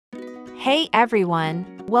Hey everyone,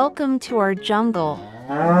 welcome to our jungle.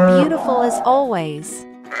 Beautiful as always.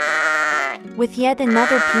 With yet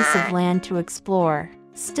another piece of land to explore.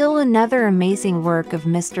 Still another amazing work of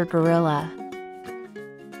Mr. Gorilla.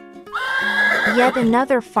 Yet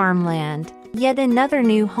another farmland. Yet another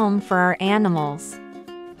new home for our animals.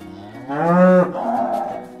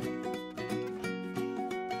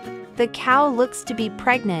 The cow looks to be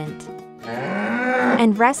pregnant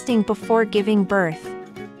and resting before giving birth.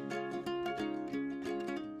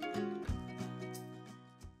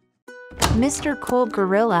 Mr. Cool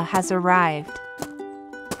Gorilla has arrived.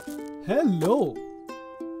 Hello,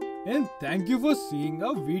 and thank you for seeing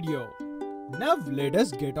our video. Now let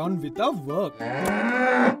us get on with our work.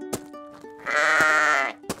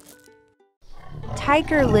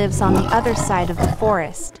 Tiger lives on the other side of the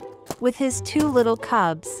forest with his two little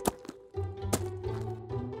cubs.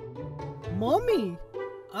 Mommy,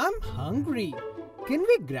 I'm hungry. Can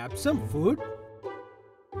we grab some food?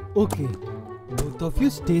 Okay, both of you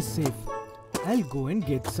stay safe. I'll go and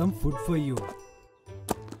get some food for you.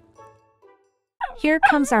 Here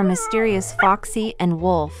comes our mysterious Foxy and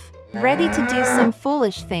Wolf, ready to do some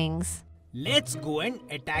foolish things. Let's go and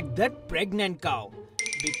attack that pregnant cow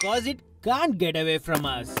because it can't get away from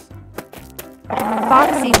us.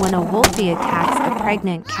 Foxy, when a Wolfie attacks a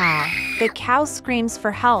pregnant cow, the cow screams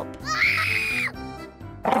for help.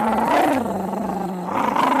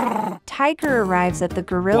 Tiger arrives at the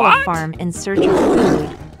gorilla farm in search of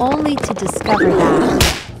food, only to discover that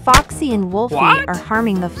Foxy and Wolfie are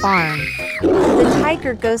harming the farm. The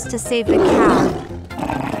tiger goes to save the cow.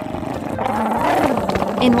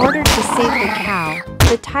 In order to save the cow,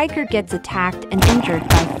 the tiger gets attacked and injured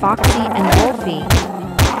by Foxy and Wolfie.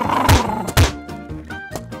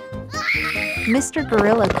 Mr.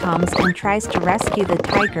 Gorilla comes and tries to rescue the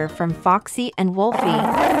tiger from Foxy and Wolfie.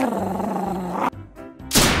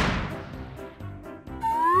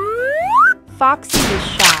 Foxy was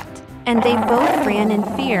shot, and they both ran in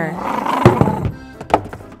fear.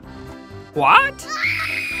 What?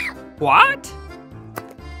 What?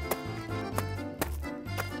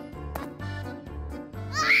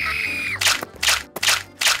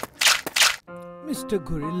 Mr.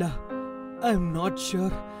 Gorilla, I'm not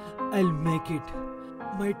sure I'll make it.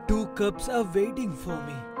 My two cubs are waiting for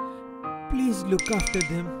me. Please look after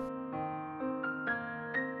them.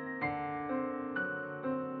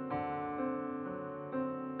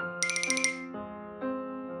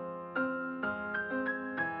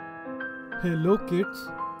 Hello kids.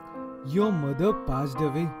 Your mother passed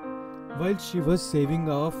away while she was saving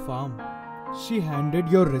our farm. She handed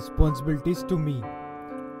your responsibilities to me.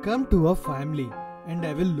 Come to our family and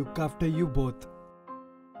I will look after you both.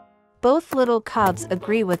 Both little cubs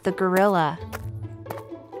agree with the gorilla.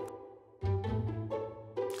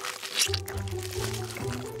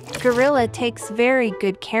 Gorilla takes very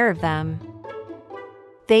good care of them.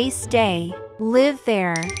 They stay, live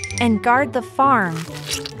there, and guard the farm.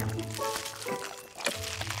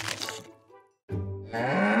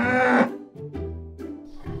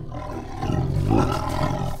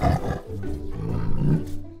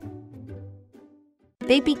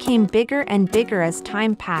 They became bigger and bigger as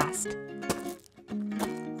time passed.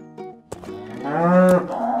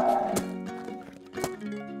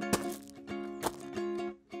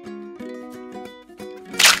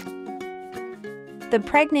 The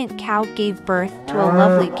pregnant cow gave birth to a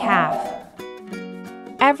lovely calf.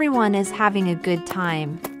 Everyone is having a good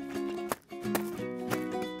time.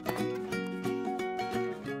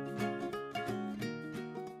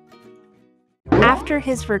 After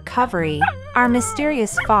his recovery, our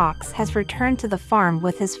mysterious fox has returned to the farm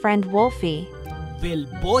with his friend Wolfie. We'll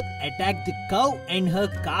both attack the cow and her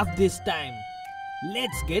calf this time.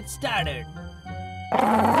 Let's get started.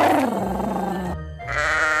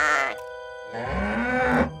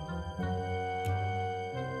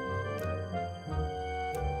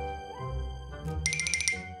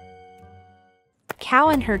 Cow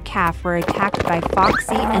and her calf were attacked by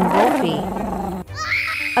Foxy and Wolfie.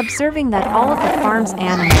 Observing that all of the farm's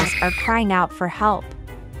animals are crying out for help.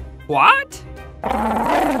 What?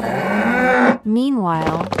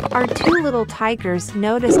 Meanwhile, our two little tigers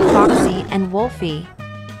noticed Foxy and Wolfie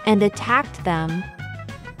and attacked them.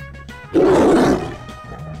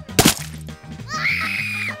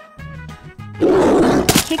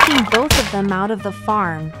 Kicking both of them out of the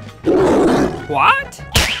farm. What?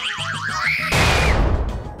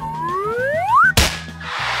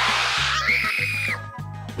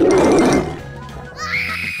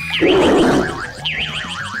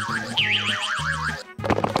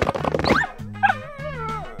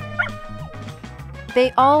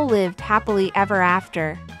 They all lived happily ever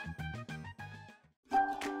after.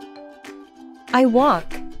 I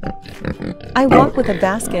walk. I walk with a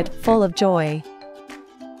basket full of joy.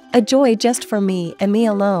 A joy just for me and me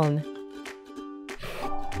alone.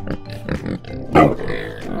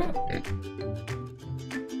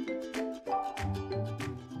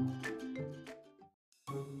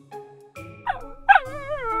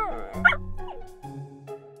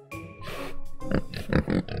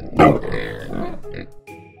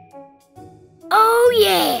 Oh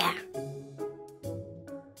yeah!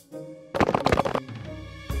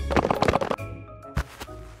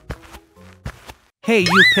 Hey,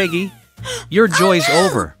 you piggy. Your joy's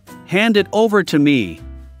over. Hand it over to me.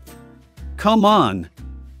 Come on.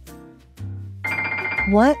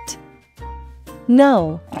 What?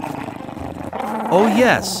 No. Oh,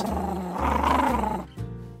 yes.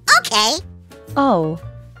 Okay. Oh.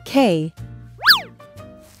 K.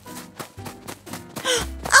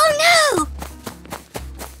 Oh no!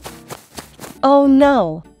 Oh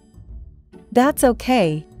no. That's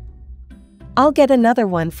okay. I'll get another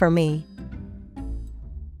one for me.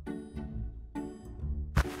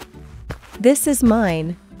 This is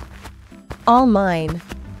mine. All mine.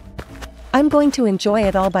 I'm going to enjoy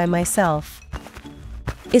it all by myself.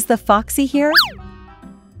 Is the foxy here?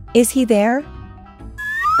 Is he there?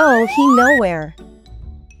 Oh, he nowhere.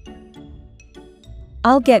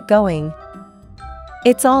 I'll get going.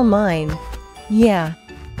 It's all mine. Yeah.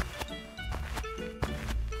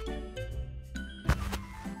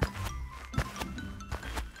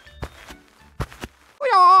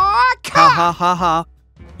 Ha ha ha ha.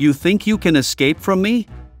 You think you can escape from me?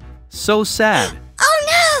 So sad. Oh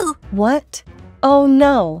no! What? Oh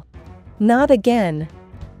no. Not again.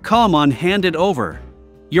 Come on, hand it over.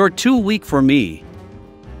 You're too weak for me.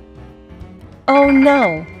 Oh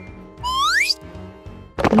no.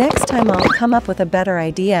 Next time I'll come up with a better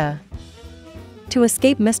idea. To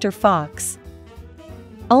escape Mr. Fox.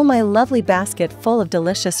 Oh, my lovely basket full of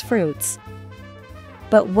delicious fruits.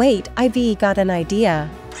 But wait, I've got an idea.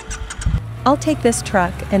 I'll take this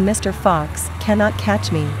truck and Mr. Fox cannot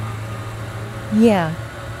catch me. Yeah.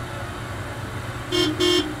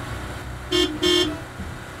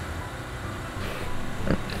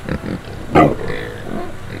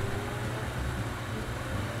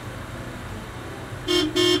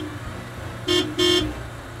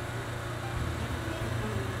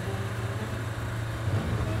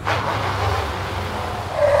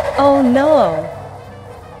 Oh no!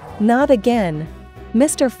 Not again.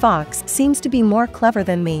 Mr. Fox seems to be more clever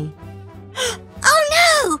than me.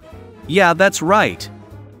 Oh no! Yeah, that's right.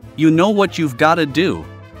 You know what you've got to do.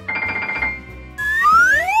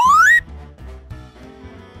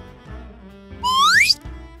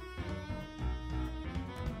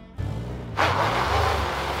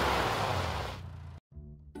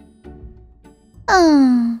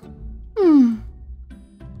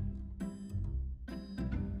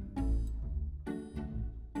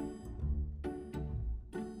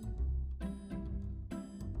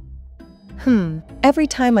 Every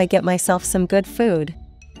time I get myself some good food,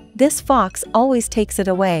 this fox always takes it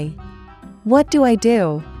away. What do I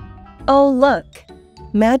do? Oh look!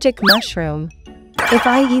 Magic mushroom. If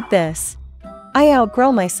I eat this, I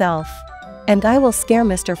outgrow myself, and I will scare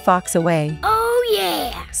Mr. Fox away. Oh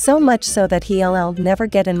yeah! So much so that he'll never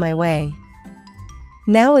get in my way.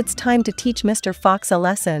 Now it's time to teach Mr. Fox a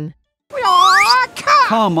lesson.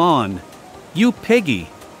 Come on. You piggy.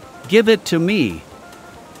 Give it to me.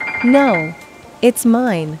 No. It's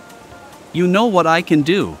mine. You know what I can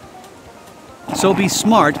do. So be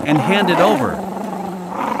smart and hand it over.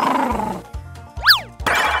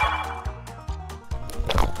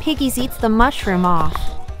 Piggies eats the mushroom off.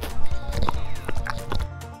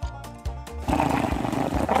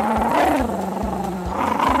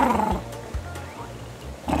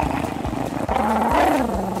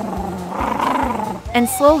 And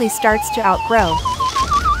slowly starts to outgrow.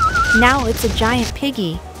 Now it's a giant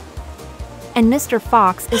piggy. And Mr.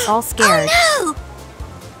 Fox is all scared. Oh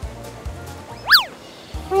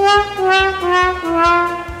no!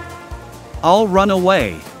 I'll run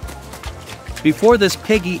away before this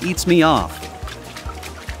piggy eats me off.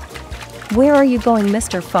 Where are you going,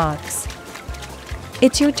 Mr. Fox?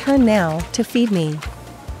 It's your turn now to feed me.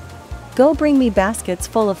 Go bring me baskets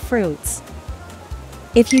full of fruits.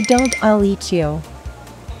 If you don't, I'll eat you.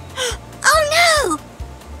 Oh no!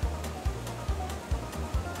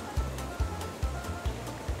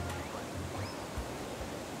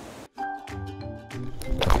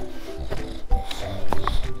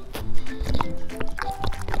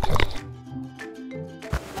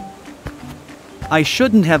 I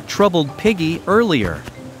shouldn't have troubled Piggy earlier.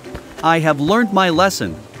 I have learned my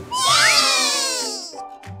lesson.